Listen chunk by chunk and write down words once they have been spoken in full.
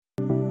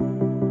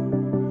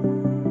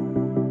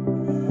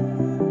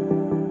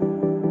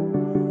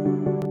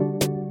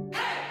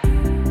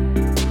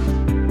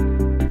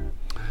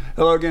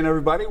Hello again,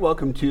 everybody.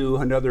 Welcome to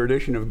another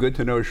edition of Good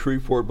to Know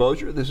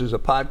Shreveport-Bossier. This is a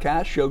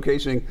podcast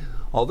showcasing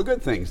all the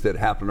good things that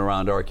happen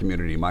around our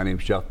community. My name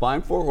is Jeff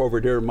Beinfor. Over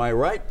there to my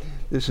right,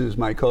 this is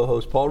my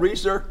co-host, Paul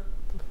Reeser,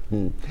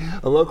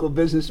 a local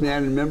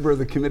businessman and member of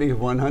the Committee of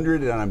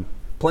 100, and I'm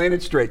playing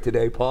it straight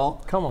today,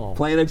 Paul. Come on.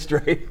 Playing it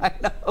straight. I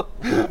know.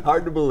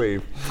 Hard to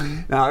believe.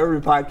 Now,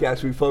 every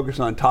podcast we focus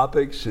on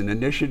topics and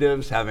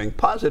initiatives having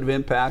positive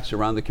impacts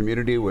around the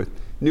community with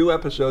new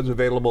episodes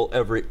available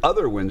every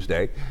other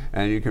Wednesday,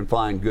 and you can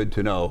find Good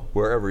to Know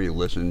wherever you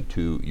listen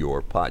to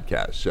your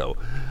podcast. So,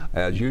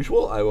 as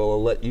usual, I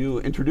will let you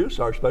introduce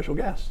our special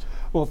guest.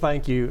 Well,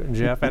 thank you,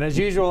 Jeff. And as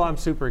usual, I'm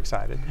super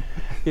excited.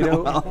 You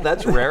know, well,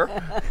 that's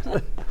rare.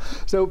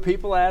 So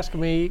people ask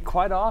me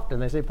quite often,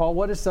 they say, Paul,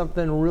 what is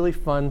something really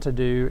fun to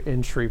do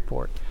in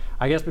Shreveport?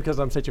 I guess because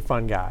I'm such a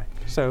fun guy.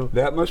 So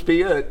that must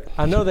be it.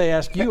 I know they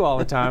ask you all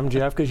the time,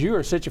 Jeff, because you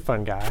are such a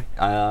fun guy.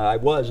 I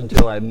was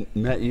until I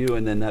met you,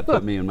 and then that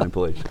put me in my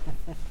place.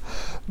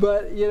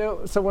 But, you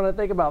know, so when I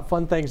think about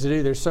fun things to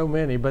do, there's so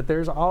many, but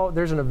there's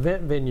an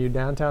event venue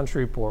downtown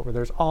Shreveport where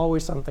there's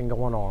always something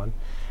going on.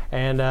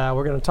 And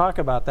we're going to talk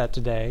about that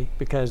today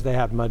because they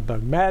have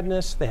Mudbug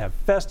Madness, they have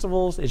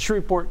festivals. It's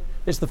Shreveport,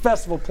 it's the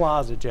Festival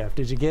Plaza, Jeff.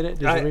 Did you get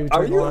it? Are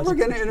you ever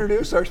going to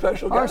introduce our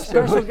special guest?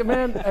 Our special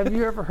man, have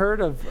you ever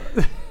heard of...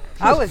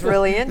 I was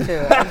really into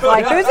it. I was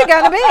like, who's it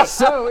going to be?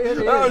 So it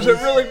is. That was a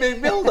really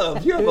big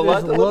build-up. You have a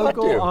lot to look up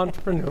to. Local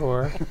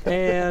entrepreneur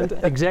and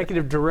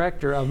executive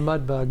director of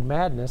Mudbug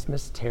Madness,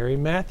 Miss Terri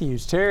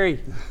Mathews.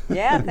 Terri,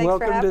 yeah, thanks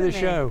welcome for having to the me.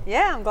 show.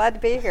 Yeah, I'm glad to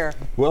be here.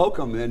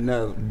 Welcome,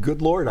 and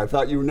good Lord, I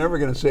thought you were never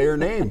going to say her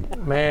name.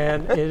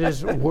 Man, it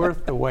is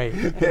worth the wait.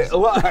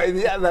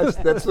 Yeah, that's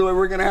the way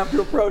we're going to have to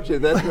approach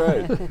it. That's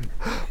right.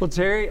 Well,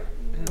 Terri,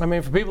 I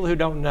mean, for people who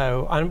don't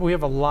know, we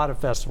have a lot of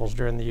festivals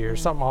during the year,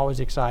 something always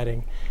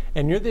exciting.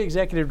 And you're the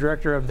executive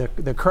director of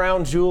the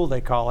crown jewel, they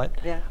call it,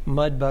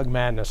 Mudbug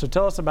Madness. So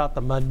tell us about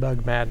the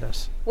Mudbug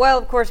Madness. Well,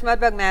 of course,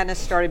 Mudbug Madness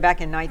started back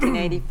in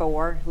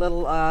 1984,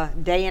 little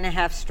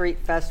day-and-a-half street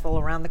festival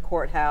around the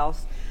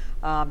courthouse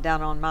down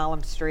on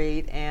Milam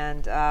Street,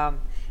 and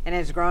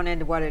it's grown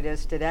into what it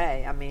is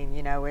today. I mean,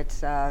 you know,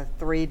 it's a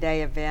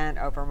 3-day event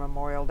over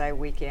Memorial Day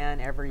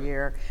weekend every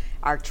year.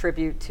 Our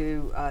tribute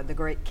to the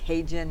great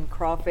Cajun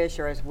crawfish,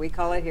 or as we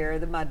call it here,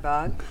 the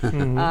Mudbug.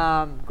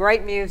 Mm-hmm.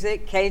 Great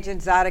music, Cajun,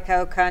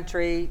 Zydeco,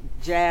 country,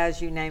 jazz,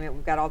 you name it.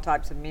 We've got all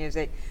types of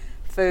music,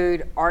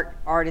 food,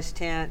 artist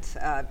tents,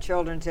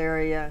 children's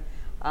area.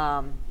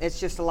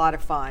 It's just a lot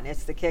of fun.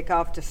 It's the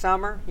kickoff to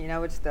summer. You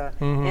know, it's the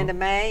end of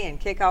May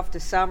and kickoff to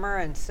summer,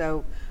 and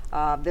so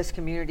this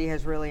community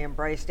has really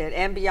embraced it,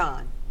 and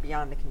beyond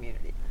the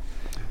community.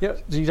 Yeah,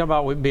 so you talk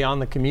about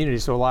beyond the community.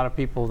 So a lot of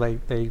people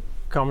they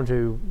come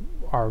to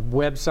our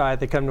website,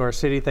 they come to our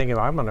city thinking,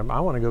 I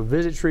want to go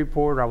visit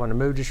Shreveport, or I want to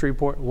move to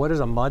Shreveport. What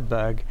is a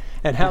Mudbug,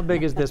 and how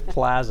big is this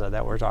plaza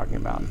that we're talking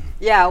about?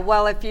 Yeah,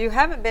 well, if you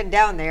haven't been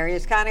down there,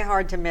 it's kind of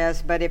hard to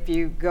miss, but if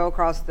you go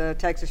across the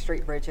Texas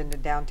Street Bridge into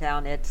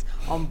downtown, it's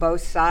on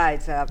both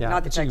sides of,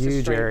 not the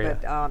Texas Street, area.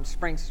 But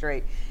Spring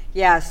Street.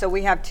 Yeah, so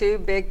we have 2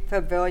 big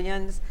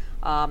pavilions,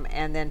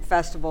 and then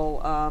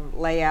festival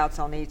layouts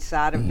on each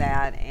side of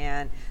that,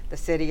 and the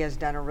city has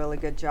done a really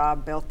good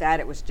job, built that.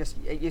 It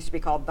used to be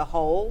called The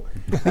Hole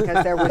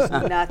because there was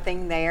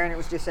nothing there, and it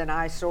was just an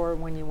eyesore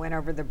when you went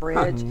over the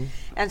bridge.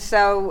 And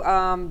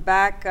so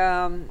back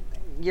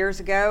years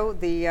ago,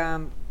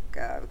 the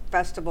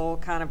festival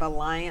kind of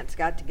alliance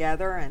got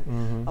together,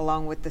 and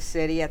along with the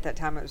city, at that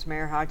time it was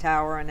Mayor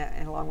Hightower,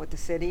 and along with the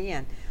city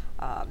and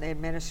the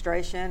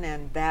administration,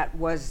 and that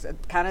was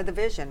kind of the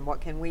vision.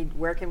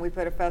 Where can we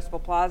put a festival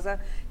plaza?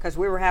 Because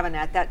we were having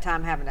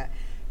to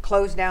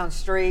close down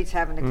streets,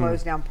 having to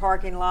close down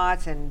parking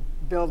lots, and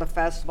build a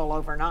festival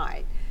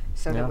overnight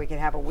so that we could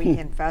have a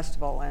weekend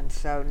festival. And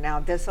so now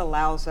this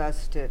allows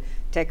us to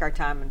take our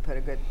time and put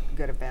a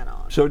good event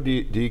on. So do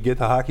you get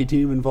the hockey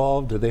team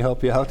involved? Do they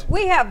help you out?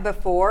 We have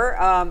before.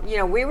 You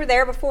know, we were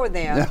there before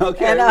them.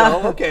 Okay,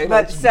 okay.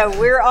 But so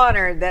we're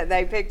honored that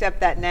they picked up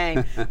that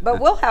name. But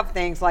we'll have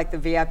things like the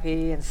VIP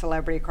and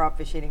celebrity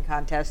crawfish eating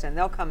contest, and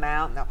they'll come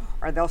out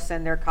or they'll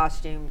send their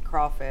costumed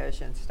crawfish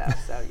and stuff.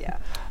 So yeah.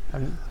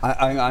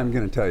 I'm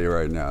going to tell you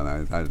right now,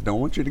 and I don't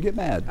want you to get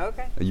mad.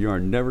 Okay. You are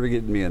never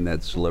getting me in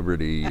that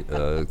celebrity.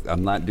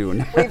 I'm not doing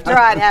that. We've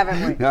tried,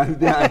 haven't we?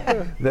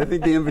 I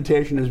think the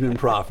invitation has been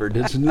proffered.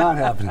 It's not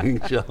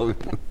happening. So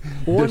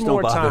one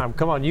more time.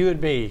 Come on, you and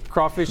me.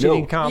 Crawfish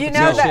eating competition. You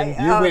know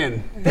that, you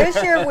win.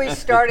 This year we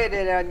started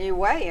it a new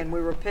way, and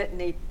we were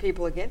pitting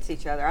people against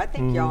each other. I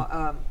think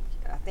y'all.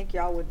 I think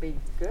y'all would be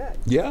good.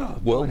 Yeah,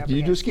 well,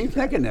 you just keep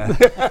thinking that.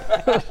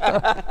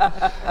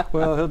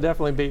 Well, he'll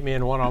definitely beat me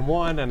in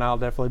one-on-one, and I'll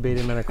definitely beat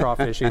him in a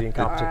crawfish eating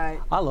competition. All right.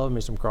 I love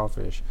me some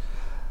crawfish.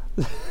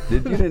 You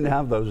didn't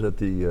have those at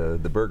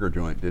the burger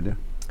joint, did you?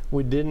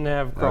 We didn't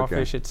have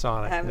crawfish at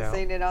Sonic. I haven't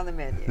seen it on the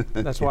menu.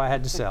 That's why I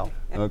had to sell.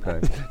 Okay.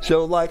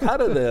 So, like, how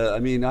do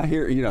I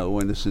hear,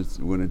 when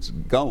it's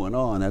going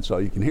on, that's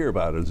all you can hear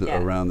about is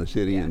around the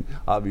city, and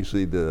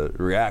obviously the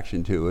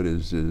reaction to it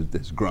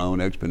has grown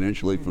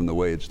exponentially from the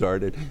way it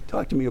started.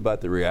 Talk to me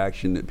about the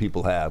reaction that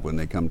people have when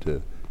they come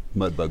to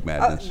Mudbug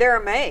Madness. They're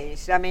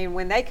amazed. I mean,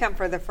 when they come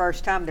for the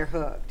first time, they're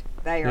hooked.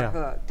 They are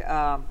hooked.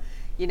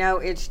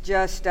 It's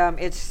just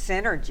it's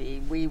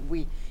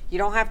synergy. You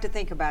don't have to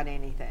think about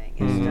anything.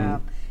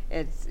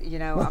 It's you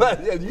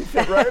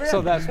fit right in.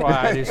 So that's why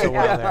I do so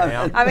well there.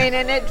 Yeah. I mean,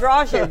 and it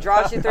draws you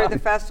through the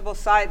festival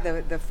site,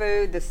 the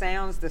food, the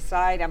sounds, the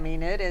sight. I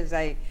mean, it is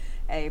a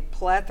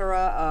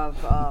plethora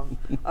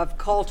of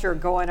culture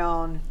going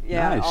on.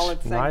 Yeah, nice. All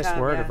at the same nice time.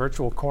 Word, yeah. a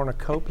virtual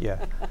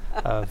cornucopia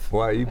of.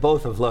 Well, you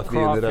both have left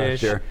me in the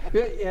dust here.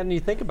 And you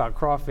think about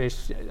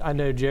crawfish. I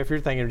know, Jeff, you're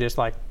thinking of just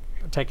like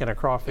taking a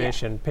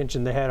crawfish and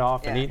pinching the head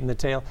off and eating the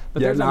tail.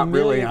 But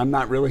I'm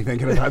not really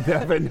thinking about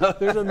that. But no.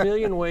 There's a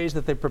million ways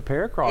that they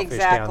prepare crawfish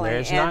down there.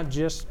 It's not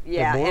just the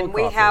boiled and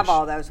we crawfish. have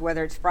all those,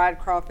 whether it's fried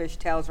crawfish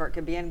tails, or it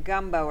could be in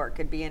gumbo, or it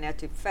could be in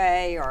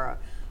etouffee, or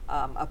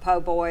a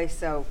po' boy.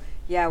 So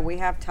yeah, we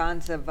have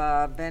tons of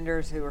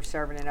vendors who are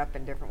serving it up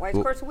in different ways.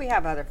 Of course, we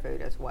have other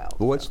food as well.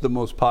 What's the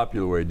most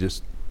popular way?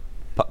 Just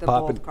the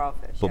boiled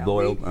crawfish.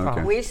 Boiled?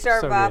 Okay. We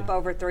serve up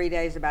over 3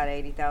 days about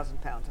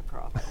 80,000 pounds of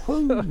crawfish.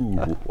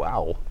 Ooh,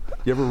 wow.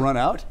 You ever run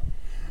out?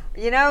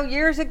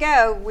 Years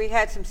ago, we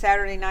had some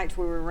Saturday nights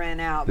where we ran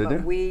out,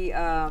 Did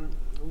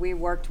we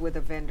worked with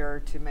a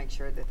vendor to make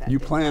sure that you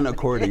plan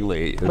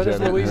accordingly. But it's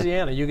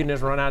Louisiana. You can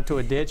just run out to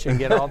a ditch and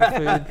get all the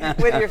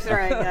food. With your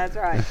string, that's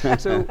right.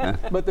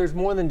 But there's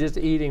more than just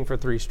eating for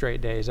 3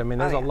 straight days. I mean,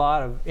 there's a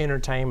lot of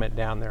entertainment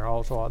down there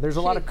also. There's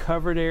a lot of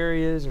covered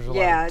areas. There's a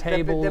lot of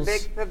tables. The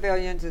big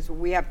pavilions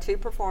we have 2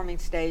 performing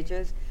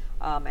stages,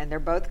 and they're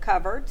both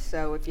covered.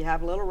 So if you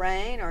have a little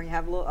rain or you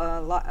have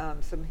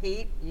some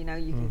heat, you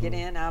can get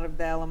in out of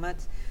the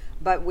elements.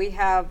 But we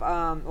have,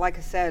 like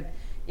I said,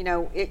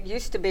 it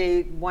used to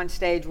be one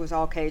stage was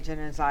all Cajun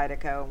and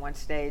Zydeco, and one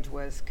stage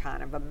was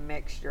kind of a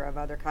mixture of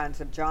other kinds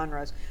of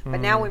genres. But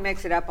now we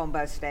mix it up on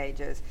both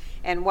stages.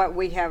 And what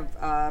we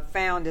have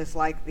found is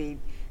like the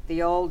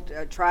old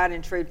tried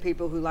and true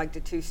people who like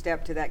to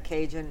 2-step to that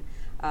Cajun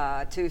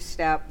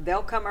 2-step.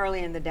 They'll come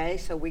early in the day,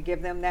 so we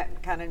give them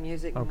that kind of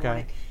music in the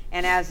morning.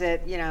 And as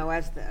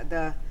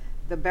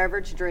the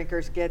beverage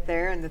drinkers get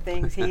there and the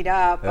things heat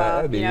up,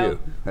 we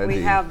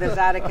have the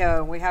Zydeco,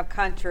 and we have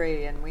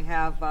country, and we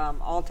have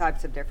all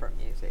types of different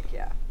music.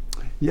 Yeah.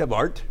 You have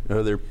art?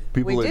 Are there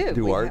people that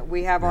do art?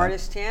 We have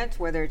artist tents,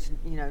 whether it's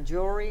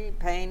jewelry,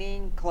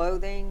 painting,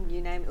 clothing,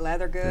 you name it,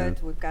 leather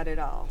goods. We've got it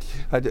all.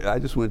 I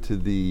just went to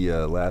the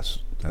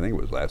I think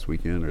it was last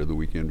weekend or the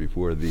weekend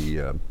before,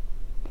 the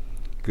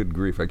good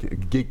grief,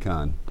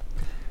 GeekCon.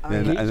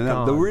 And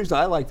the reason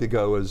I like to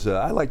go is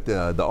I like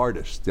the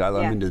artists.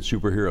 I'm into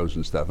superheroes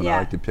and stuff, and I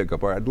like to pick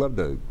up art. I'd love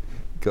to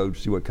go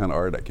see what kind of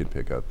art I could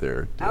pick up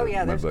there.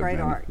 There's great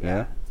art.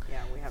 Yeah.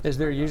 We have. Is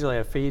there usually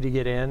a fee to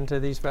get into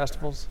these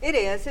festivals? It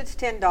is. It's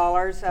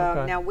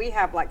 $10. Now we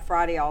have like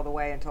Friday all the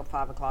way until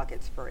 5 o'clock.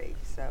 It's free.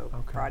 So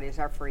Friday is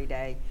our free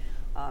day.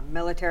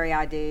 Military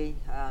ID,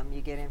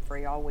 you get in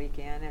free all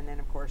weekend, and then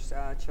of course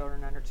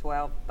children under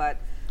 12. But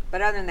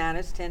other than that,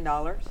 it's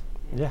 $10.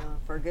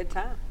 For a good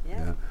time.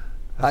 Yeah.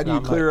 How do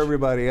you clear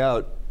everybody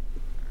out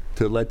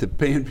to let the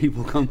paying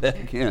people come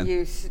back in?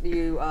 You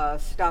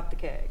stop the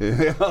keg.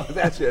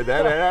 That's it.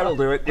 That'll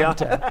do it. Yeah.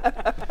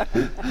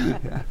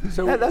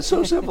 So that's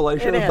so simple. I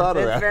should have thought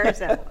of that. It's very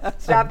simple.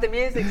 Stop the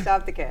music.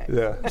 Stop the keg.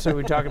 Yeah. So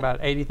we talk about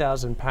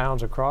 80,000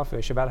 pounds of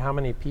crawfish. About how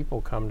many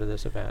people come to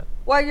this event?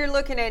 Well, you're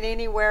looking at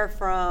anywhere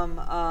from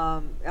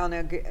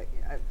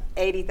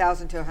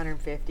 80,000 to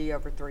 150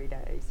 over 3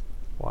 days.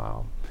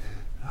 Wow.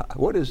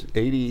 What does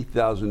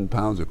 80,000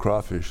 pounds of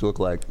crawfish look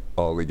like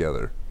all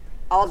together?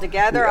 All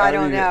together? I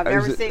don't know. I've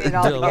never seen it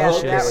all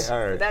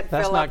together.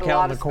 That's not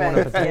counting the corn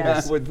and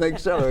potatoes. I would think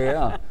so,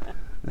 yeah.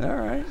 All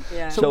right.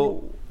 Yeah.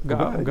 So go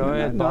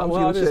ahead. Well,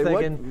 I was just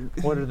thinking,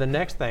 what are the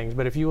next things?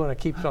 But if you want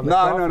to keep it on the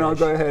crawfish. No,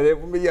 go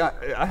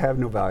ahead. I have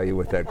no value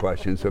with that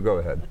question, so go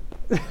ahead.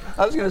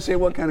 I was going to say,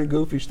 what kind of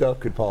goofy stuff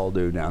could Paul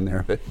do down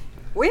there?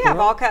 We have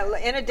all kinds.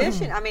 In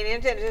addition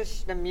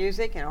to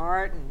music and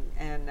art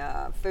and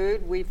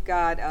food, we've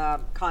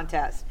got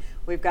contests.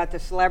 We've got the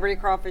celebrity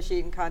crawfish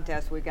eating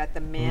contest. We've got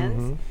the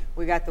men's.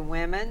 We got the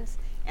women's.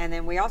 And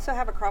then we also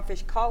have a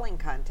crawfish calling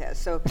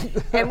contest. So,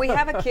 and we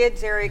have a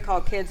kids area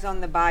called Kids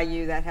on the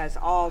Bayou that has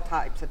all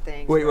types of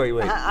things. Wait.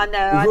 I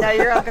know.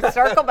 You're going to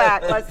circle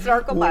back. Let's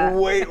circle back.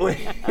 Wait.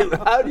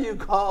 How do you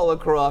call a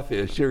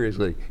crawfish?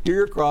 Seriously.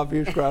 You're a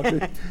crawfish.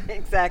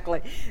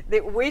 Exactly.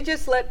 We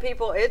just let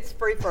people, it's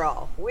free for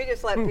all. We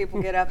just let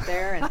people get up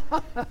there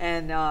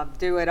and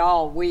do it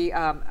all. We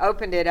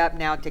opened it up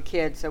now to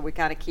kids, so we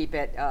kind of keep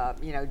it,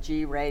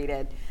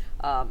 G-rated.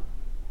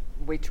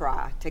 We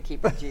try to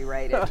keep it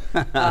G-rated.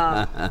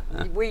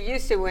 We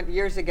used to,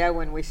 years ago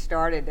when we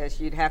started this,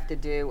 you'd have to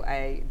do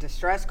a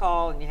distress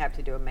call and you have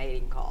to do a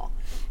mating call.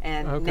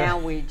 And now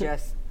we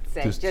just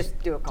say, just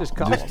do a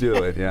call. Just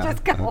do it, yeah.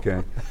 Just go.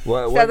 Okay.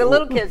 So the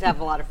little kids have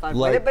a lot of fun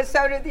with it, but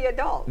so do the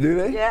adults. Do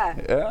they?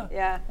 Yeah.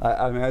 Yeah.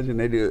 I imagine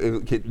they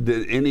do.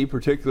 Did any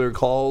particular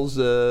calls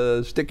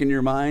stick in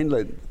your mind?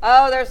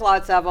 Oh, there's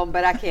lots of them,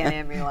 but I can't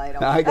emulate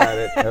them. I got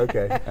it.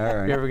 Okay. All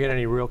right. You ever get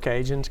any real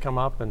Cajuns come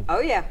up and? Oh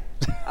yeah.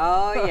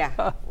 Oh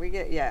yeah. We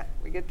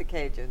get the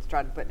Cajuns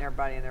trying to put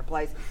everybody in their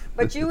place.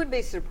 But you would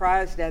be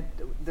surprised at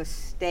the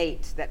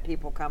states that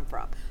people come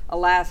from.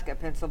 Alaska,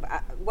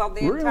 Pennsylvania, well,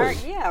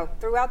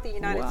 throughout the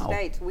United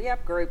States, we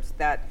have groups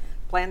that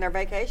plan their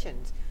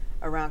vacations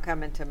around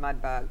coming to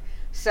Mudbug.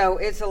 So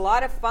it's a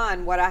lot of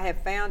fun. What I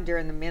have found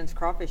during the men's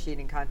crawfish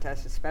eating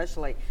contest,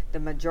 especially, the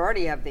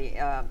majority of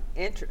the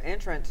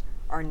entrants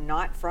are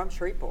not from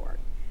Shreveport.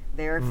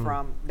 They're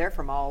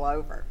from all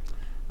over,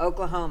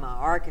 Oklahoma,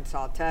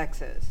 Arkansas,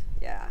 Texas.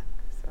 Yeah.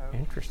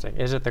 Interesting.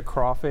 Is it the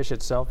crawfish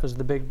itself is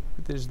the big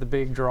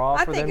draw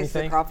for them? I think it's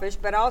the crawfish,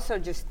 but I also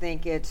just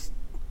think it's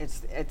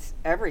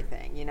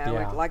everything. You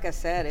know, like I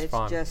said, it's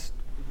just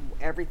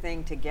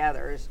everything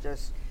together is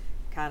just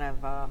kind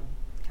of a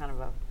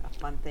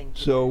fun thing.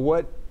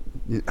 So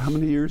how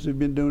many years have you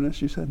been doing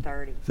this? You said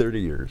 30. 30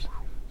 years.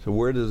 So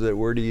what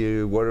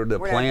are the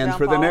plans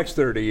for the next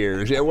 30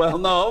 years? Yeah, well,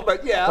 no,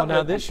 but yeah. Well,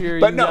 now this year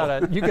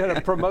you got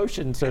a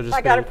promotion, so to speak.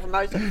 I got a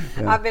promotion.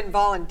 Yeah. I've been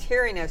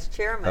volunteering as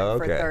chairman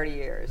for 30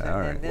 years.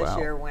 And this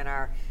year when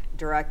our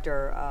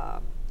director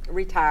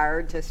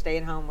retired to stay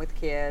at home with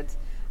kids,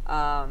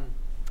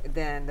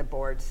 then the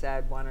board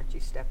said, why don't you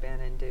step in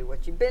and do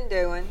what you've been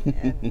doing,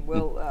 and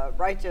we'll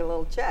write you a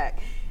little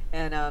check.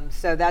 And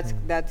so that's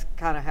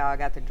kind of how I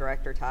got the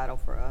director title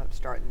for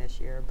starting this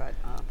year. But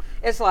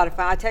it's a lot of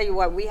fun. I tell you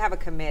what, we have a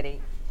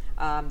committee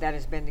that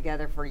has been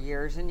together for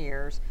years and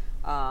years.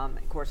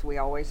 Of course, we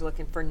always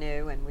looking for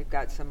new, and we've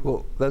got some.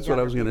 Well, that's what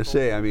I was going to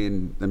say. I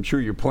mean, I'm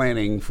sure you're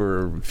planning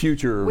for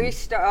future. We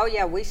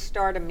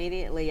start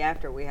immediately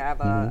after. We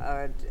have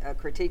a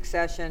critique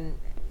session.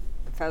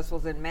 The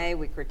festival's in May.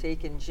 We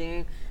critique in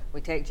June.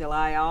 We take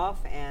July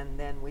off, and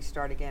then we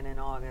start again in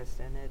August,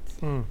 and it's.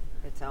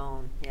 Its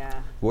own,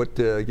 yeah. What?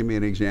 Give me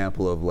an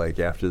example of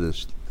after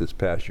this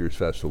past year's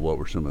festival. What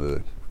were some of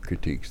the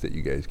critiques that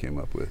you guys came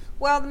up with?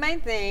 Well, the main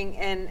thing,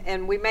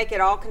 and we make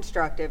it all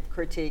constructive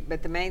critique,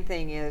 but the main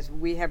thing is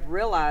we have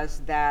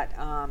realized that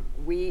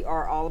we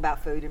are all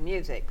about food and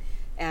music,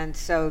 and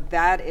so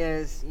that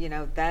is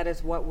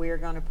what we're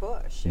going to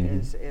push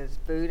is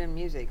food and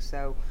music.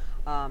 So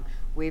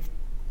we've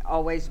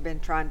always been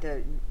trying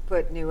to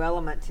put new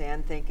elements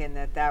in, thinking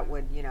that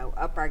would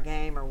up our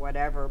game or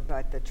whatever,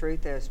 but the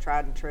truth is,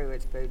 tried and true,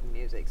 it's food and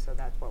music, so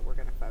that's what we're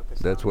going to focus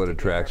on. That's what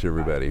attracts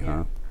everybody,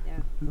 huh? Yeah.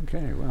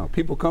 Okay, wow.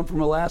 People come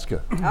from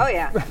Alaska. Oh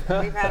yeah,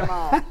 we've had them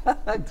all.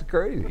 That's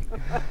crazy.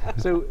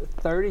 So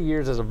 30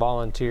 years as a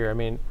volunteer, I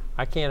mean,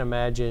 I can't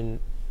imagine,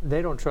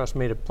 they don't trust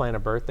me to plan a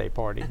birthday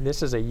party.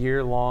 This is a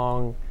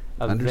year-long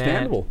event.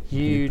 Understandable.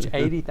 Huge,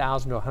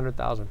 80,000 to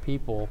 100,000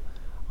 people.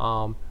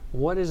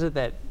 What is it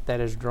that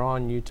has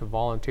drawn you to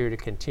volunteer to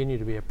continue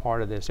to be a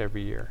part of this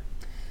every year?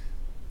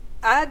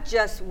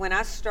 When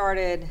I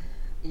started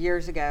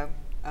years ago,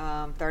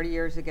 30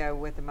 years ago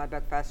with the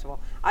Mudbug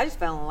Festival, I just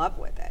fell in love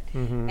with it.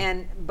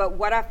 But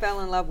what I fell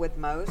in love with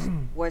most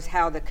was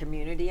how the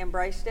community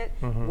embraced it,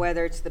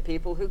 whether it's the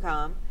people who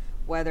come,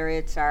 whether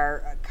it's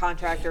our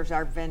contractors,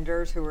 our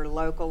vendors who are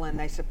local and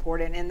they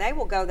support it, and they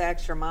will go the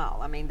extra mile.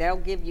 I mean, they'll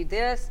give you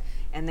this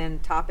and then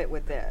top it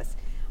with this.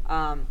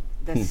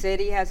 The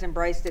city has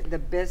embraced it. The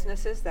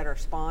businesses that are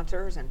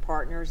sponsors and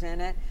partners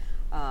in it,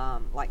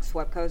 like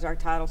SWEPCO's our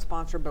title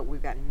sponsor, but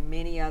we've got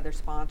many other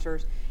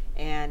sponsors,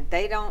 and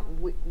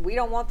we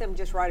don't want them to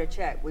just write a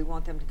check. We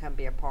want them to come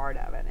be a part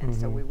of it, and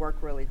so we work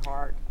really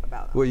hard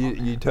about. Well,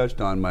 you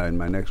touched on my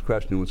next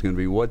question was going to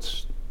be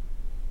what's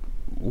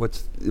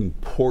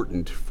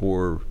important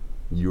for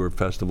your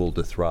festival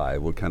to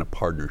thrive? What kind of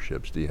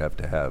partnerships do you have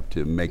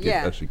to make it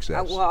a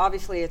success? Well,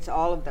 obviously, it's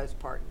all of those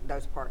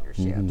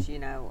partnerships.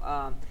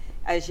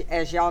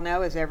 As y'all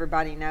know, as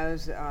everybody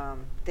knows,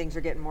 things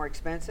are getting more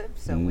expensive,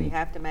 so we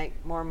have to make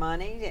more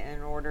money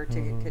in order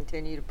to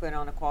continue to put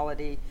on a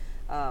quality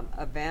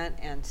event,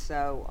 and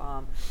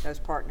so those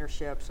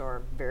partnerships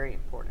are very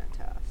important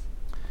to us.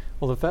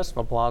 Well, the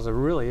Festival Plaza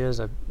really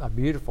is a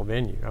beautiful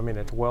venue. I mean,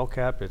 it's well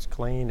kept, it's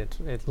clean,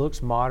 it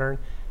looks modern,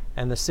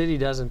 and the city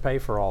doesn't pay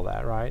for all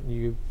that, right?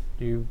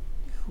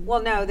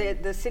 Well, no,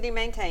 the city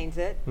maintains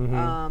it,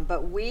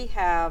 but we've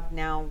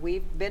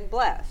been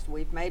blessed.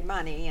 We've made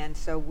money, and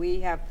so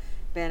we have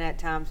at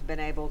times been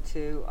able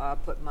to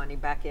put money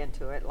back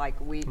into it.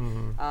 Like we,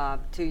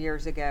 2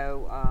 years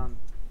ago,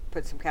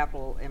 put some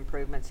capital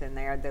improvements in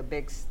there. The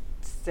big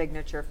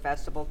signature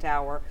festival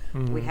tower,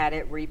 we had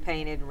it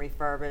repainted and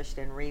refurbished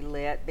and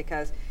relit,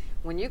 because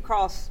when you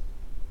cross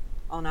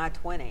on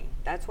I-20,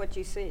 that's what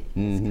you see.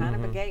 It's kind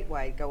of a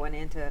gateway going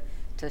into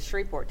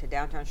Shreveport, to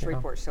downtown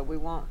Shreveport. So we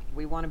want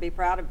to be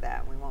proud of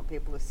that. We want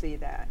people to see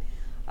that.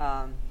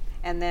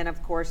 And then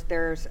of course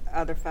there's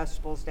other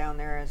festivals down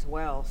there as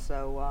well.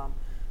 So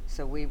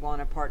we want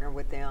to partner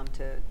with them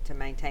to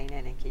maintain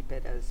it and keep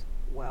it as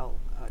well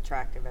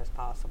attractive as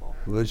possible.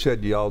 Well, they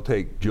said y'all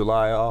take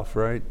July off,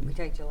 right? We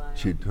take July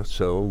off.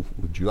 So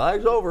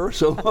July's over,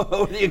 so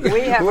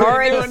we have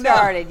already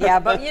started. Yeah,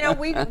 but you know,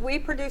 we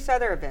produce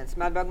other events.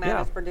 Mudbug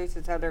Madness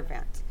produces other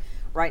events.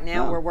 Right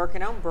now we're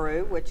working on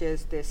Brew, which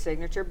is the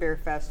signature beer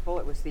festival.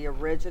 It was the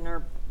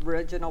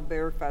original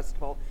beer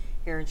festival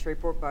here in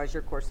Shreveport Bossier.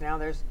 Of course, now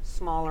there's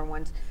smaller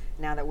ones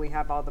now that we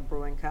have all the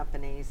brewing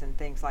companies and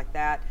things like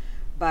that.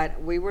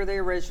 But we were the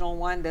original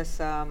one. This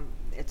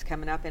it's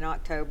coming up in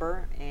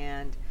October,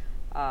 and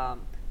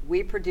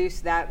we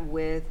produced that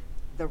with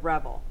the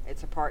Rebel.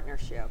 It's a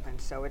partnership, and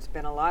so it's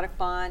been a lot of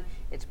fun.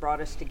 It's brought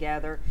us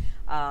together.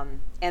 And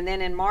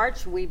then in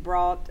March, we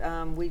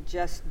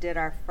just did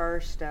our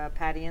first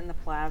Patty in the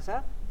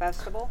Plaza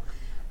festival.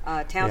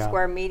 Town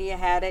Square Media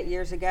had it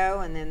years ago,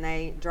 and then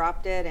they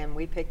dropped it, and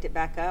we picked it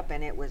back up,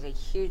 and it was a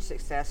huge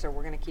success, so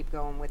we're going to keep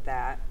going with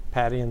that.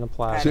 Patty in the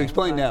Plaza. So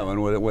explain that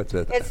one. What's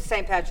it? It's the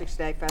St. Patrick's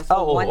Day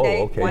Festival. One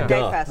day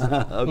festival.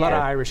 Okay. A lot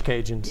of Irish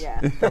Cajuns. Yeah.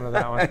 Come to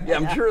that one. Yeah,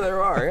 I'm sure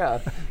there are, yeah.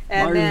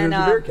 And then,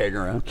 there's a beer keg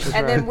around.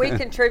 And then we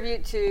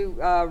contribute to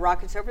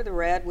Rockets Over the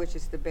Red, which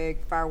is the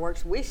big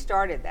fireworks. We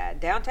started that.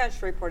 Downtown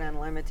Shreveport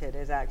Unlimited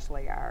is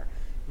actually our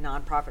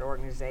nonprofit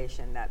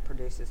organization that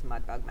produces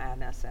Mudbug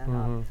Madness.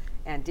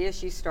 And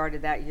DSU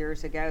started that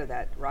years ago,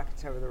 that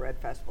Rockets Over the Red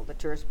Festival. The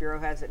Tourist Bureau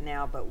has it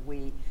now, but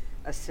we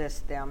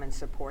assist them and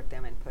support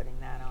them in putting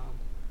that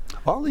on.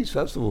 All these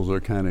festivals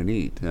are kind of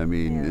neat. I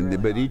mean,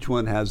 but each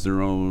one has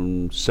their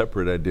own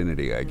separate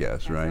identity, I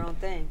guess, right? Their own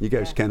thing. You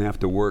guys kind of have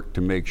to work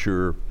to make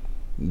sure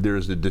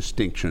there's a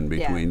distinction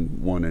between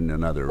one and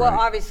another, well, right?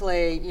 Well,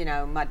 obviously, you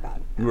know,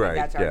 Mudbug. Right,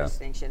 that's our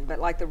distinction.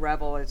 But like the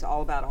Rebel, it's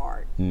all about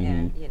art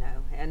and, you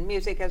know, and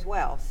music as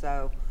well.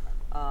 So,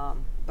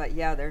 but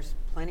yeah, there's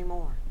plenty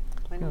more.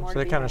 So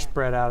they kind of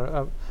spread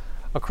out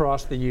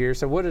across the year.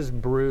 So what does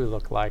Brew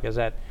look like? Is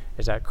that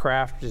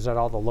craft? Is that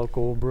all the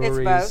local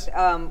breweries? It's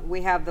both.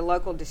 We have the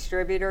local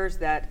distributors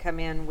that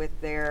come in with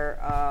their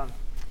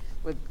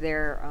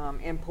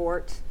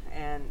imports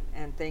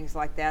and things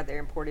like that, their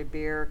imported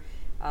beer.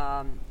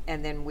 And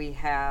then we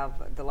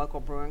have the local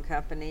brewing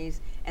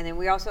companies. And then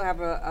we also have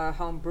a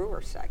home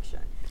brewer section.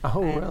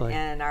 Oh, really?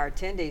 And our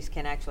attendees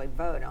can actually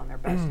vote on their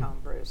best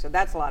home brew. So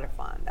that's a lot of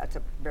fun. That's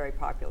a very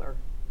popular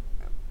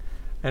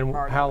And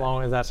how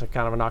long is that?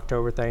 Kind of an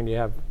October thing? Do you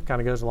have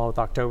kind of goes along with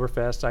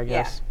Oktoberfest, I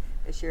guess? Yeah.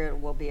 This year it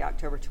will be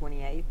October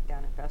 28th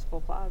down at Festival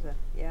Plaza.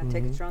 Yeah,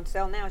 tickets are on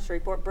sale now.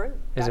 Shreveport Brew.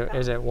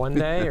 Is it one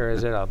day or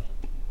is it a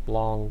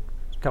long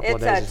couple of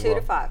days? It's 2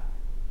 to 5.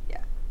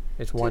 Yeah.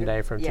 It's one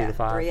day from 2 to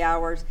 5. 3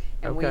 hours,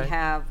 and we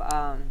have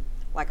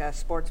like a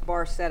sports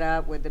bar set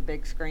up with the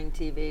big screen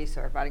TV,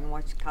 so everybody can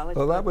watch college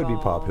football. Oh, that would be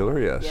popular,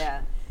 yes.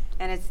 Yeah,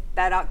 and it's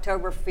that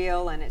October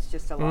feel, and it's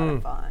just a lot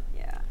of fun.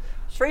 Yeah.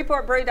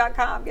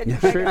 ShreveportBrew.com. Get your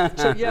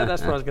tickets. So yeah,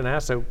 that's what I was going to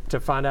ask. So to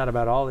find out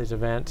about all these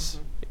events,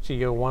 so you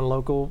go one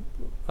local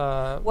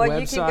website? Well,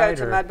 you can go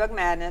to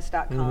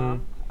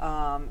mudbugmadness.com,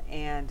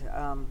 and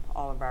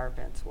all of our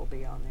events will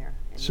be on there.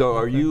 So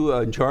are you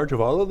in charge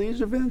of all of these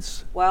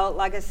events? Well,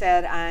 like I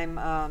said, I'm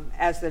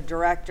as the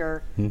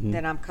director,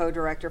 then I'm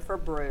co-director for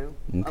Brew,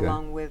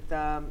 along with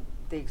the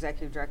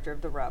executive director of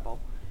the Rebel.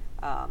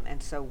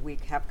 And so we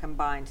have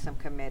combined some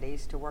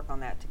committees to work on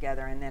that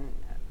together, and then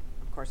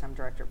of course I'm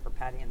director for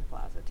Patty in the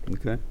Plaza too.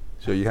 Okay.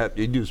 So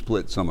you do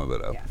split some of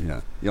it up.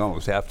 Yeah. You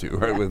almost have to,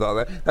 right? With all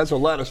that, that's a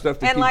lot of stuff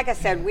to And like I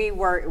said, we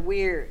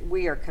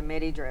are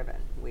committee driven.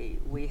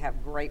 We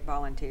have great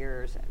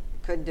volunteers. And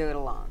couldn't do it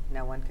alone.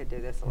 No one could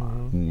do this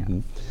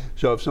alone.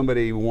 So if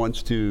somebody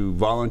wants to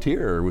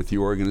volunteer with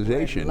your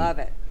organization, love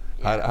it.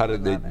 Yeah, how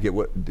did they get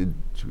what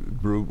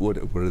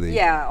are they?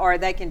 Yeah, or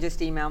they can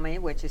just email me,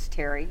 which is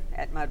Terri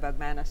at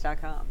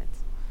mudbugmadness.com. It's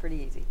pretty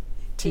easy.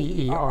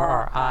 Terri.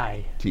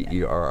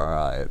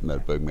 Terri at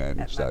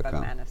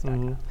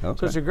mudbugmadness.com. Okay.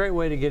 So it's a great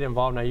way to get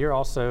involved. Now you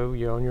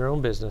own your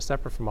own business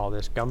separate from all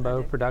this.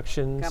 Gumbo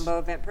Productions. Gumbo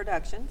Event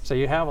Productions. So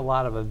you have a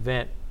lot of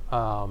event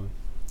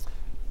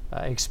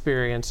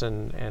experience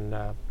and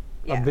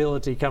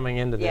ability coming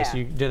into this.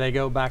 Do they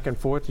go back and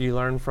forth? Do you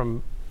learn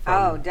from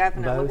Oh,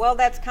 definitely. both? Well,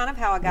 that's kind of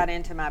how I got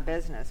into my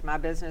business. My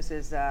business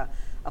is a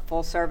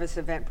full-service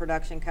event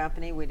production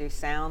company. We do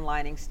sound,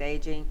 lighting,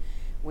 staging.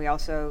 We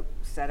also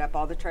set up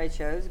all the trade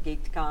shows,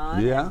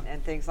 GeekCon,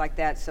 and things like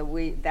that.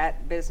 So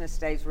that business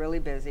stays really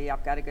busy.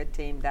 I've got a good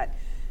team that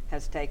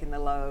has taken the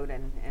load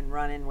and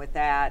running with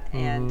that.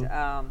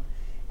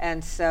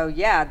 And so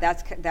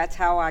that's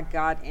how I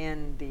got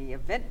in the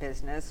event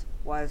business,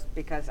 was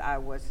because I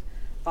was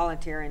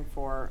volunteering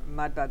for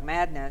Mudbug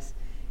Madness,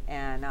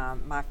 and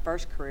my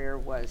first career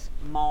was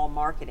mall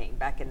marketing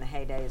back in the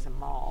heydays of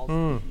malls.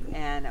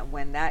 And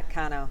when that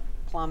kind of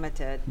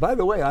plummeted. By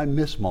the way, I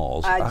miss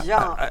malls. I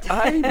jumped.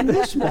 I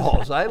miss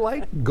malls. I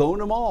like going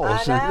to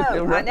malls.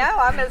 I know.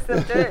 I miss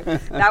them too.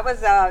 That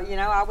was,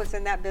 I was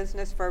in that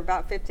business for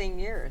about 15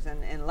 years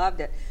and loved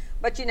it.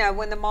 But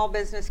when the mall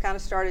business kind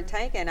of started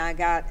tanking, I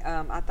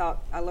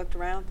looked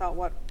around, thought,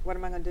 what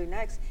am I going to do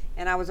next?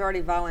 And I was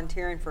already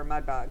volunteering for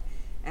Mudbug,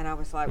 and I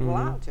was like, well,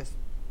 I'll just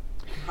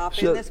hop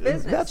in this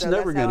business. That's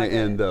never going to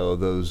end, though,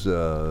 those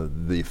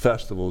the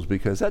festivals,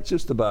 because that's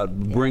just about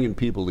bringing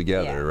people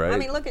together, right? I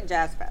mean, look at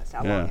Jazz Fest,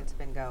 how long it's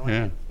been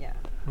going. Yeah.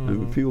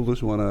 Mm-hmm. People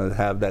just want to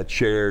have that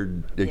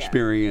shared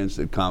experience,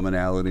 that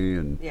commonality,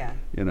 and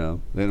you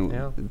know, they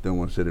don't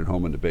want to sit at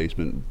home in the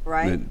basement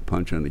and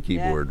punch on the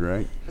keyboard,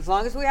 right? As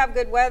long as we have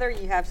good weather,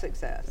 you have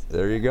success.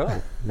 There you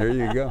go. There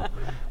you go.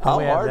 How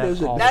hard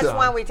is it? That's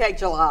why we take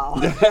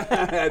July.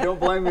 I don't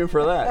blame you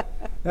for that.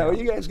 No,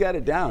 you guys got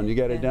it down. You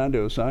got it down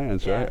to a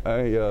science.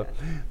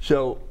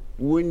 So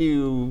when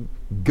you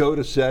go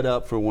to set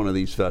up for one of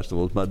these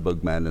festivals,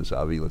 Mudbug Madness,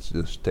 Avi, let's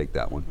just take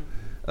that one.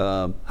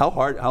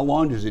 How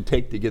long does it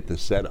take to get the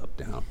setup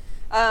down?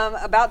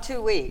 About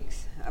 2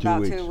 weeks.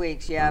 About 2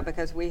 weeks, Right.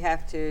 because we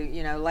have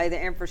to, lay the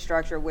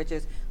infrastructure, which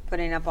is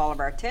putting up all of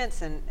our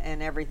tents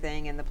and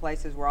everything in the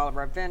places where all of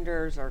our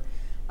vendors or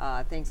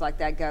things like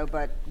that go.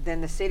 But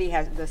then the city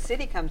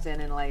comes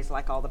in and lays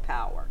like all the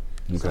power.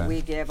 Okay. So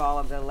we give all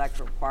of the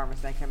electrical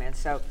requirements. They come in,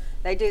 so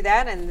they do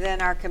that, and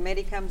then our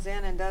committee comes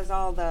in and does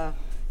all the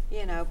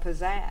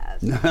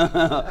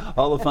pizzazz.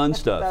 All the fun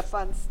stuff. The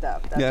fun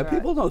stuff. That's right.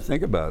 People don't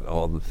think about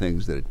all the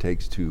things that it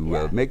takes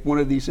to make one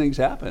of these things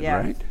happen,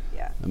 right?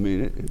 Yeah. I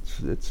mean,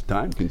 it's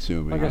time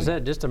consuming. Like I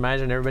said, just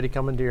imagine everybody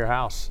coming to your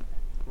house.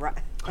 Right.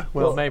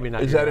 Well, maybe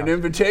not. Is that an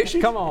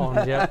invitation? Come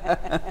on, Jeff.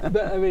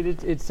 But I mean,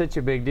 it's such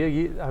a big deal.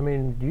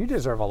 You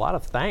deserve a lot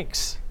of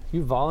thanks.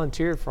 You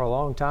volunteered for a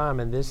long time,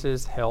 and this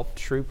has helped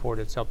Shreveport.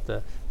 It's helped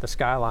the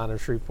skyline of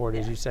Shreveport,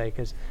 as you say,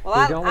 because we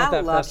don't want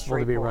that festival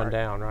to be run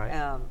down, right?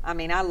 I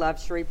mean, I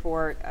love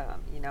Shreveport.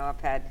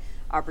 I've had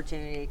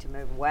opportunity to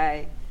move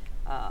away,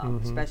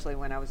 especially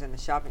when I was in the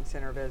shopping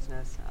center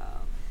business.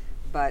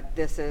 But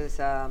this is,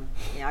 I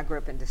grew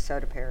up in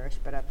DeSoto Parish,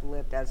 but I've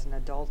lived as an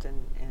adult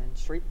in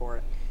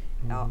Shreveport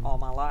all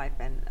my life,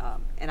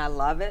 and I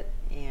love it.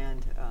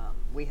 And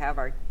we have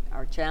our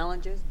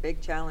challenges, big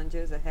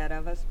challenges ahead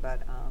of us, but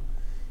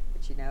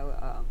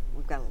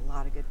we've got a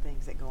lot of good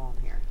things that go on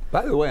here.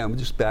 By the way, I'm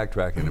just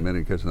backtracking a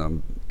minute because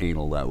I'm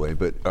anal that way,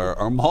 but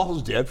are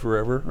malls dead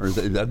forever? Or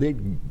are they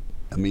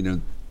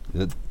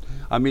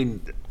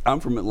I'm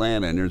from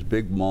Atlanta, and there's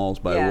big malls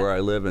by where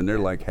I live, and they're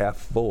like half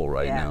full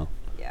right now.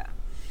 Yeah.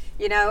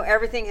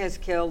 Everything has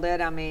killed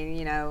it. I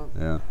mean,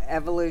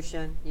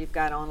 evolution. You've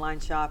got online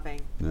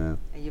shopping. Yeah.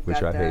 And you've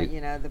got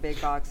the big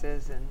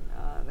boxes and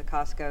the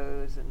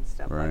Costco's and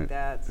stuff like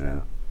that.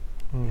 So.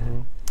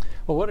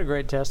 Well, what a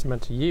great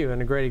testament to you,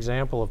 and a great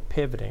example of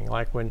pivoting,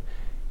 like when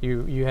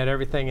you had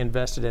everything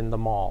invested in the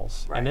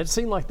malls. Right. And it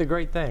seemed like the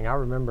great thing. I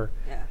remember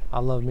I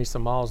loved me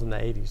some malls in the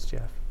 80s,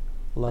 Jeff.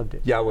 Loved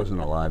it. Yeah, I wasn't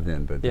alive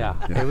then, but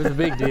it was a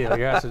big deal.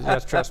 You have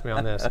to trust me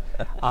on this.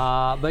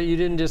 But you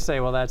didn't just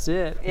say, well, that's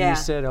it. Yeah. You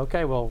said,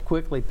 okay, well,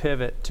 quickly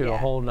pivot to a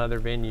whole nother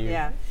venue.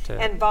 Yeah.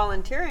 And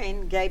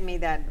volunteering gave me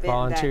that.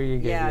 Volunteer, you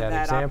gave me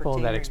that example,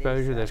 that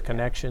exposure, those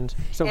connections.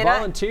 So and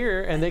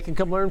volunteer, and they can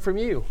come learn from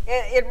you.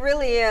 It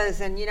really is,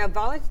 and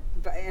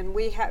and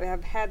we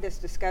have had this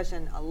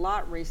discussion a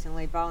lot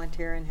recently.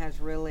 Volunteering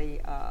has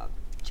really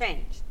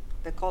changed.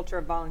 The culture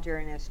of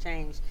volunteering has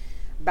changed.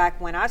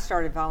 Back when I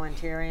started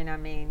volunteering, I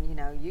mean,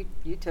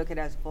 you took it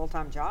as a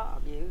full-time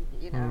job. You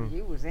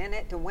was in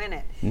it to win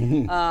it.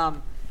 Mm-hmm.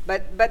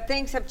 But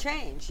things have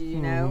changed.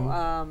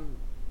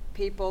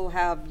 People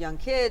have young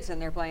kids,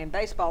 and they're playing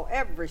baseball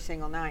every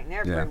single night and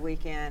every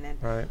weekend.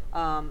 And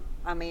I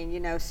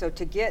mean, so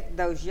to get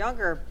those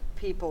younger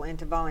people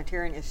into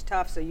volunteering is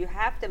tough. So you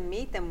have to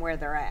meet them where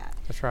they're at.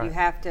 That's right. You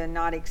have to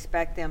not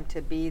expect them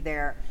to be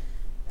there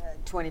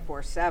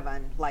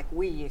 24/7 like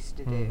we used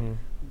to do. Mm-hmm.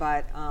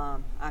 But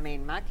I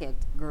mean, my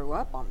kids grew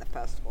up on the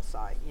festival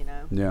site,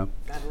 Yeah.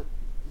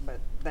 But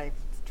they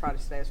try to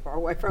stay as far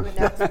away from it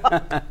now.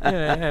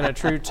 And a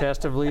true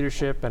test of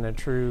leadership and a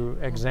true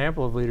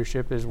example of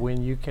leadership is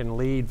when you can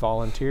lead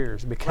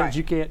volunteers, because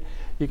you can't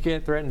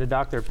threaten to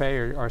dock their pay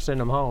or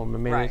send them home. I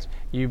mean,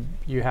 you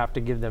have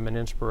to give them an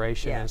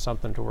inspiration and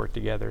something to work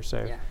together.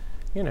 So,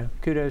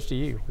 kudos to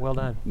you. Well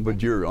done.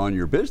 But you're on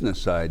your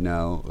business side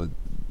now.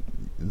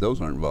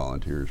 Those aren't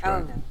volunteers,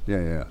 right? Oh, no.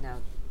 Yeah.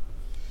 No.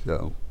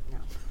 So.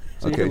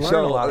 So okay,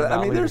 so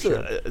I mean, what's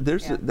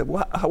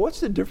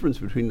the difference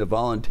between the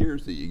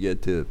volunteers that you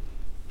get to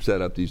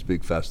set up these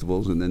big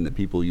festivals and then the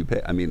people you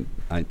pay? I mean,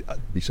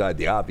 beside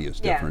the obvious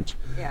difference.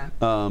 Yeah.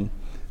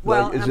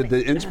 Is it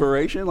the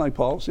inspiration, like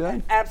Paul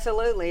said?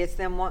 Absolutely, it's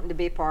them wanting to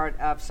be part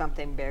of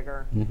something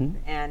bigger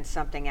and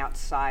something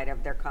outside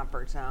of their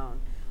comfort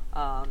zone,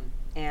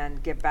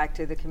 and give back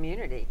to the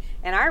community.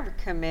 And our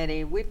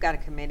committee, we've got a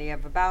committee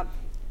of about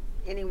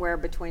anywhere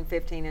between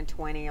 15 and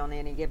 20 on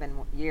any given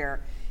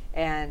year.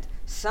 And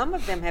some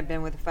of them have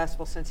been with the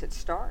festival since it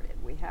started.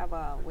 We have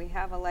a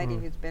lady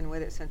who's been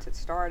with it since it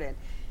started,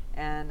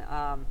 and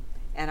I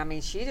mean,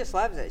 she just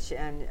loves it.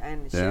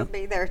 She'll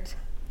be there.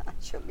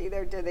 She'll be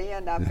there to the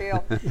end. I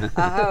feel.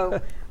 I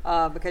hope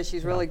because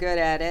she's really good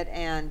at it,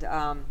 and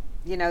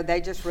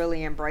they just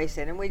really embrace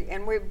it, and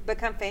we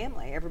become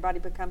family. Everybody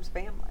becomes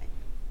family.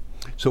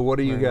 So what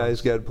do you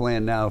guys got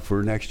planned now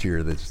for next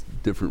year that's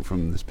different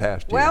from this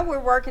past year? Well, we're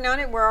working on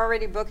it. We're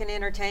already booking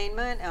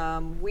entertainment.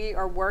 We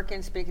are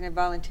working, speaking of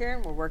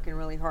volunteering, we're working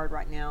really hard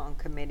right now on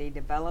committee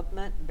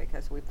development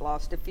because we've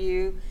lost a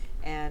few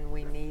and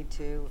we need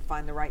to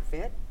find the right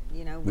fit,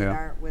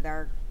 with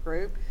our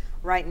group.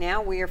 Right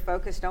now we are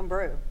focused on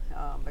Brew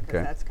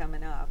because that's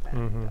coming up.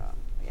 And,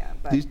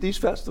 but these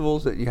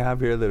festivals that you have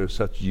here that are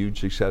such huge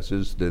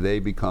successes, do they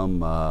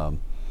become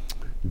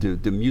do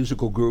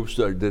musical groups,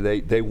 or do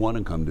they want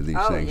to come to these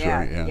things? Yeah,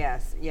 right?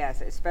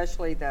 Yes,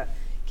 especially the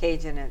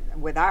Cajun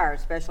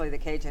especially the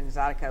Cajun and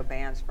Zydeco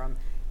bands from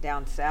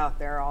down south.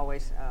 They're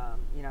always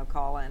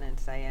calling and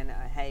saying,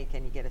 hey,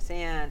 can you get us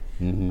in?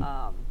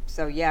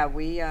 So yeah,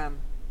 we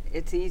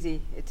it's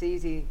easy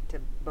to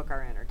book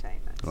our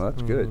entertainment. Well,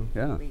 that's good.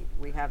 Yeah,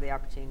 we have the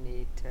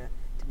opportunity to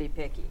be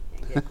picky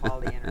and get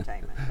quality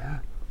entertainment.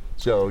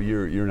 So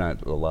you're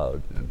not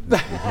allowed.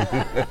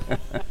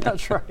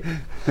 That's right.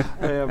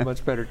 They have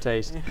much better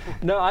taste.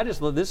 No,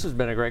 this has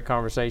been a great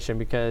conversation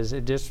because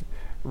it just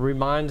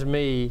reminds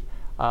me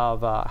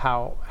of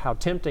how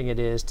tempting it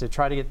is to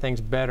try to get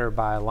things better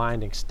by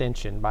line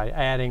extension, by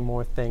adding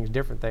more things,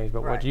 different things.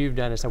 But what you've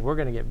done is said we're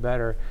going to get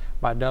better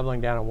by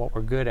doubling down on what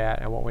we're good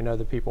at and what we know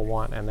the people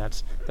want, and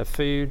that's the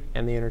food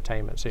and the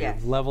entertainment. So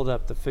you've leveled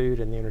up the food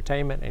and the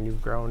entertainment, and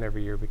you've grown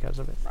every year because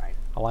of it. Right.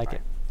 I like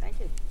it. Thank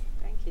you.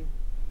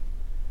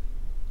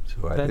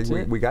 So I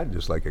think we got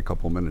just like a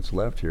couple minutes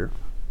left here.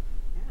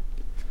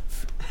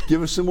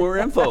 Give us some more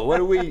info.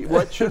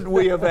 What should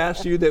we have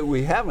asked you that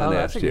we haven't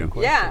asked you?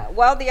 Yeah,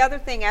 well, the other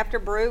thing after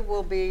Brew,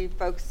 we'll be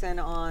focusing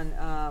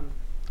on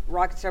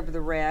Rockets Over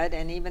the Red,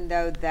 and even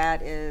though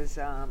that is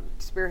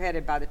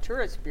spearheaded by the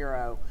Tourist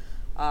Bureau,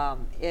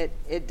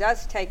 it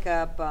does take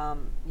up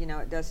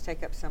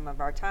some of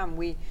our time.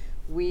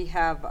 We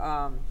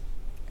have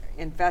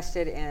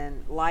invested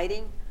in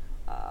lighting,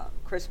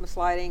 Christmas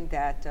lighting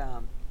that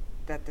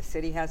the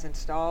city has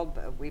installed.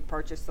 We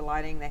purchased the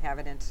lighting; they have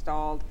it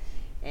installed.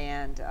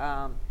 And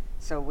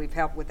so we've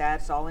helped with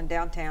that. It's all in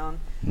downtown.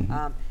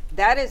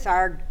 That is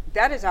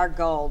our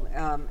goal.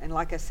 And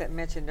like I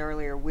mentioned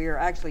earlier, we are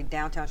actually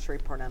Downtown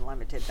Shreveport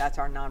Unlimited. That's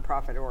our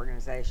nonprofit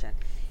organization.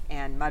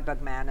 And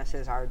Mudbug Madness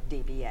is our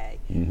DBA.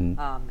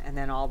 And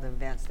then all the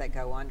events that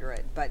go under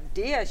it. But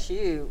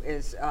DSU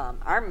is,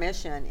 our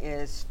mission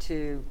is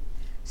to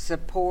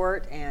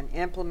support and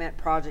implement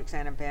projects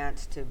and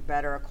events to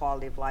better a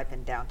quality of life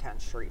in downtown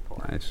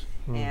Shreveport. Nice.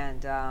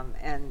 And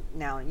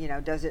now,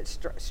 does it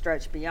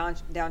stretch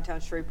beyond downtown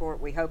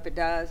Shreveport? We hope it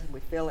does. We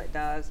feel it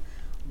does.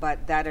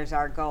 But that is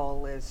our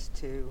goal, is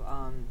to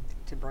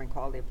bring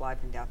quality of life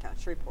in downtown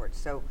Shreveport.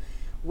 So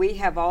we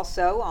have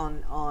also,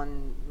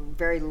 on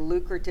very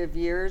lucrative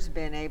years,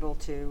 been able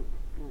to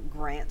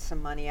grant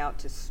some money out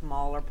to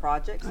smaller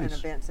projects and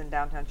events in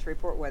downtown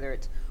Shreveport, whether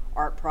it's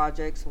art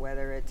projects,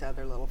 whether it's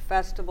other little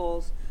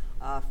festivals,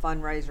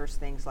 fundraisers,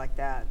 things like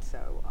that.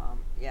 So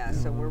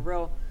so we're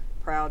real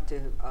proud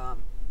to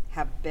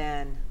have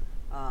been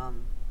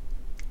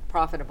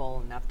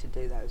profitable enough to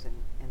do those in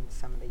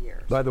some of the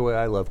years. By the way,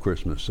 I love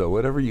Christmas, so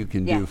whatever you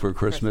can do for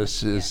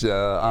Christmas is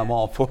I'm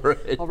all for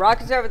it. Well,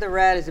 Rockets Over the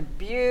Red is a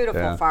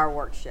beautiful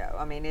fireworks show.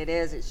 I mean, it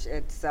is.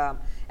 It's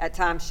at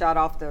times shot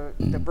off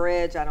the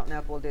bridge. I don't know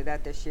if we'll do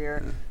that this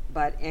year,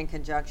 but in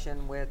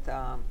conjunction with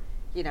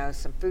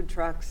some food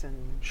trucks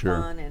and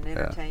fun and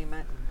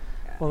entertainment.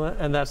 Well,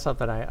 and that's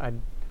something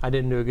I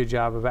didn't do a good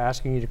job of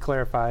asking you to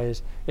clarify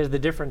is the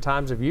different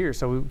times of year.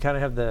 So we kind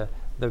of have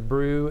the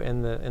Brew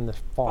in the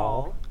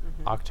fall.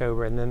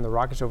 October, and then the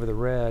Rockets Over the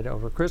Red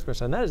over Christmas,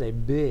 and that is a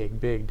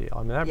big deal.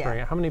 I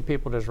mean, how many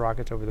people does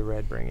Rockets Over the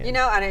Red bring in?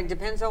 And it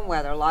depends on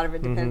weather. A lot of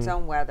it depends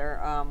on weather.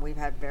 We've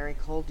had very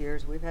cold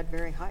years. We've had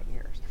very hot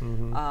years.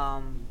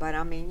 But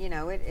I mean,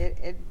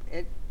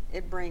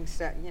 it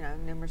brings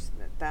numerous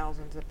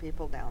thousands of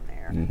people down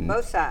there.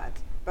 Both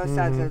sides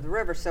of the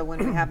river. So when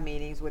we have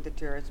meetings with the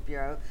Tourist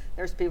Bureau,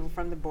 there's people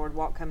from the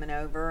boardwalk coming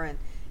over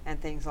and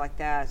things like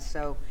that.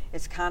 So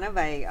it's kind of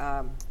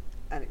a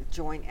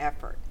joint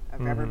effort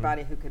of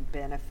everybody who could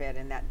benefit,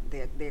 in that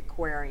the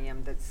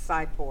aquarium, the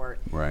Cyport,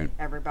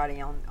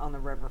 everybody on the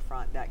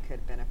riverfront that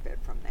could benefit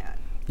from that.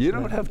 You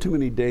don't have too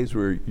many days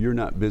where you're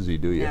not busy,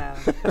 do you? No,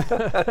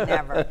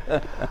 never.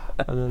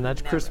 And then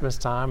that's Christmas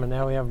time, and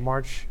now we have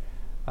March,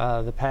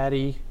 the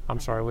Patty. I'm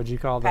sorry, what'd you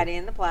call that? Patty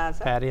in the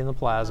Plaza. Patty in the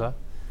Plaza,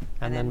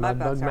 and then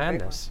Mudbug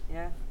Madness.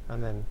 Yeah.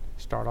 And then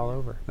start all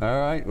over. All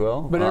right,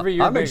 well, but every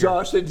year I'm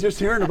exhausted just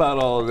hearing about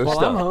all of this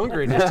stuff. Well, I'm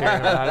hungry just hearing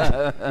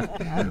about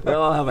it.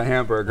 Well, I'll have a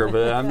hamburger,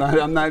 but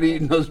I'm not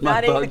eating those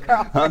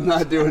Mudbugs. I'm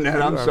not doing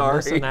that. I'm sorry.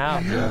 Missing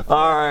out, Jeff.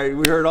 All right,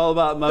 we heard all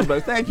about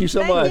Mudbugs. Thank you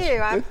so much. Thank you.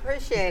 I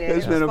appreciate it.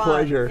 It's been a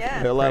pleasure.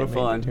 Yeah. A lot of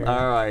fun.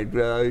 All right,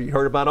 you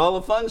heard about all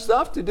the fun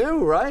stuff to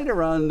do, right,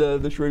 around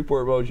the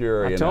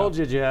Shreveport-Bossier area. I told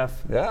you,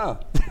 Jeff. Yeah.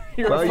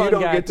 Well, you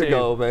don't get too. to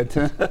go, but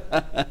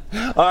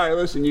all right,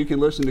 listen, you can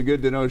listen to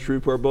Good to Know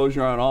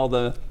Shreveport-Bossier on all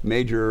the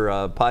major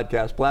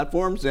podcast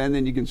platforms, and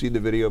then you can see the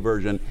video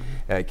version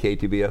at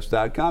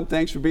ktbs.com.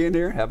 Thanks for being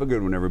here. Have a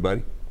good one,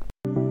 everybody.